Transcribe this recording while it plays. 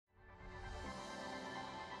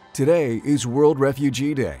Today is World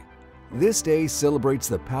Refugee Day. This day celebrates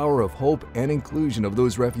the power of hope and inclusion of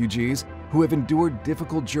those refugees who have endured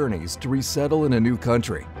difficult journeys to resettle in a new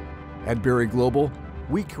country. At Berry Global,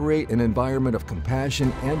 we create an environment of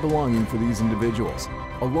compassion and belonging for these individuals,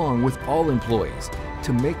 along with all employees,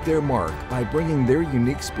 to make their mark by bringing their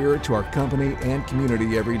unique spirit to our company and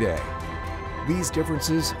community every day. These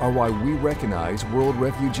differences are why we recognize World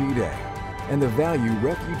Refugee Day and the value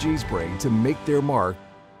refugees bring to make their mark.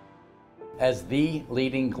 As the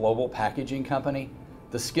leading global packaging company,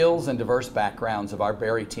 the skills and diverse backgrounds of our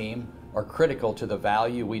Berry team are critical to the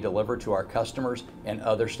value we deliver to our customers and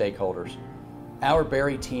other stakeholders. Our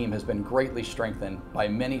Berry team has been greatly strengthened by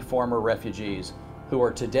many former refugees who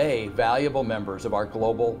are today valuable members of our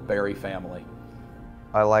global Berry family.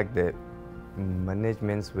 I like the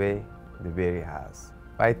management's way the Berry has.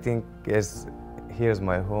 I think here's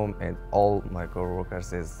my home and all my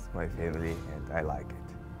co-workers is my family, and I like it.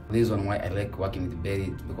 The reason why I like working with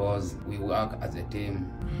Berry is because we work as a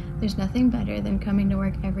team. There's nothing better than coming to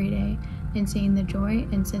work every day and seeing the joy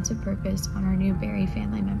and sense of purpose on our new Berry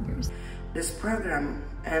family members. This program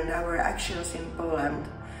and our actions in Poland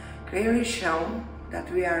clearly show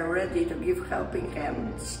that we are ready to give helping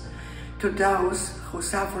hands to those who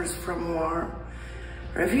suffer from war.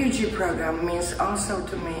 Refugee program means also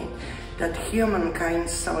to me that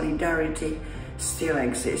humankind's solidarity still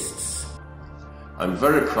exists. I'm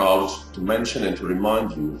very proud to mention and to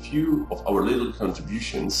remind you a few of our little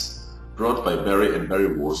contributions brought by Berry and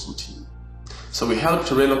Berry Warsaw team. So we helped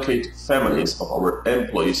to relocate families of our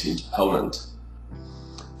employees into Poland.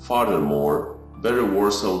 Furthermore, Berry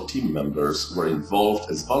Warsaw team members were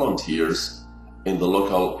involved as volunteers in the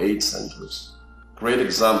local aid centers. Great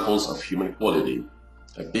examples of human quality.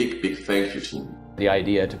 A big thank you, team. The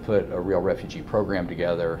idea to put a real refugee program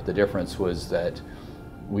together, the difference was that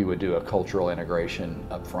we would do a cultural integration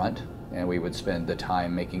up front, and we would spend the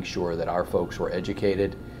time making sure that our folks were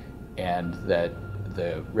educated and that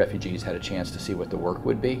the refugees had a chance to see what the work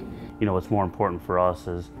would be. You know, what's more important for us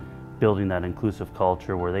is building that inclusive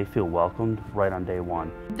culture where they feel welcomed right on day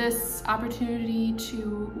one. This opportunity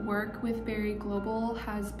to work with Berry Global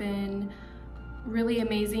has been really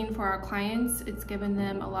amazing for our clients. It's given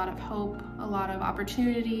them a lot of hope, a lot of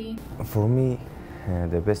opportunity. For me,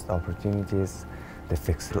 the best opportunity is the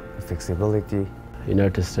flexibility.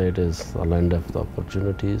 United States is the land of the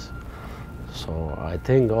opportunities. So I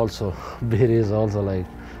think also Berry is also like,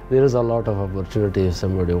 there is a lot of opportunity if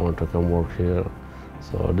somebody want to come work here.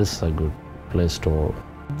 So this is a good place to work.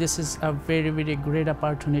 This is a very great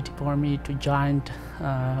opportunity for me to join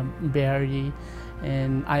Berry,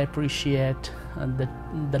 and I appreciate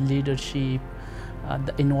the leadership,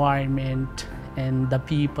 the environment, and the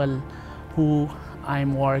people who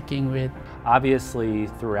I'm working with. Obviously,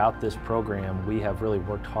 throughout this program, we have really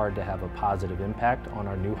worked hard to have a positive impact on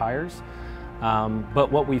our new hires.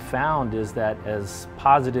 But what we found is that as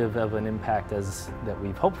positive of an impact as that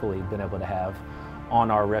we've hopefully been able to have on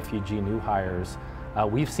our refugee new hires,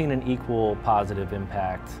 we've seen an equal positive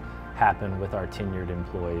impact happen with our tenured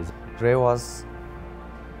employees. Trey was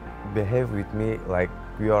behave with me like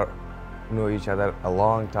we know each other a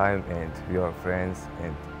long time and we are friends,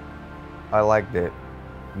 and I like the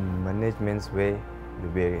management's way the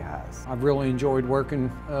Berry has. I've really enjoyed working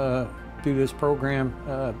through this program,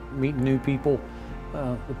 meeting new people.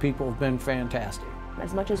 The people have been fantastic.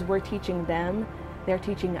 As much as we're teaching them, they're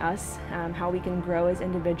teaching us how we can grow as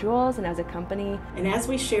individuals and as a company. And as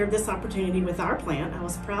we shared this opportunity with our plant, I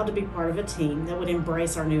was proud to be part of a team that would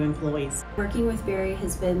embrace our new employees. Working with Berry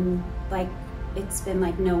has been like, it's been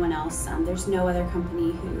like no one else. There's no other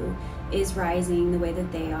company who is rising the way that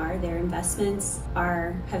they are. Their investments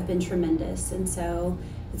have been tremendous, and so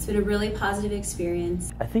it's been a really positive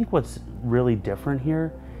experience. I think what's really different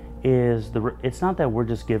here is it's not that we're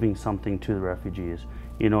just giving something to the refugees,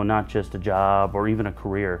 you know, not just a job or even a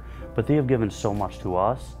career, but they have given so much to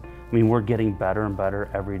us. I mean, we're getting better and better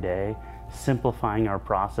every day, simplifying our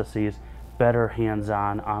processes, better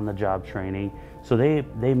hands-on, on-the-job training. So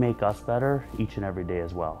they make us better each and every day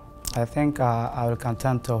as well. I think I will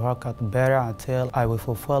continue to work at Berry until I will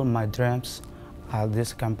fulfill my dreams at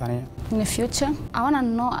this company. In the future, I want to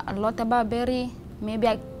know a lot about Berry. Maybe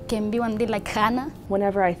I can be one day like Hannah.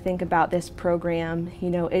 Whenever I think about this program, you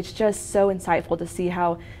know, it's just so insightful to see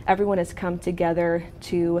how everyone has come together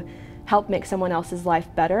to help make someone else's life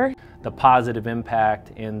better. The positive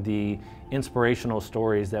impact and the inspirational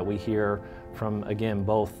stories that we hear from, again,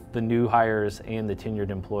 both the new hires and the tenured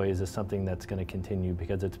employees is something that's going to continue,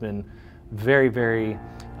 because it's been very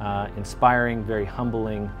inspiring, very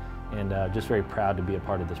humbling, and just very proud to be a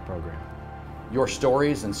part of this program. Your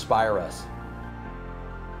stories inspire us.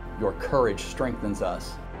 Your courage strengthens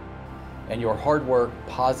us. And your hard work,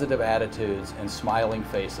 positive attitudes, and smiling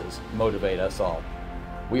faces motivate us all.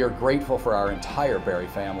 We are grateful for our entire Berry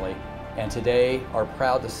family, and today are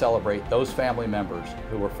proud to celebrate those family members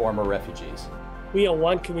who were former refugees. We are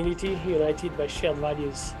one community united by shared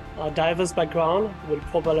values. Our diverse background will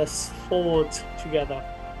propel us forward together.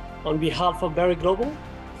 On behalf of Berry Global,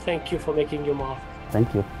 thank you for making your mark.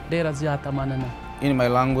 Thank you. In my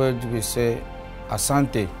language, we say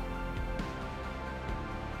Asante.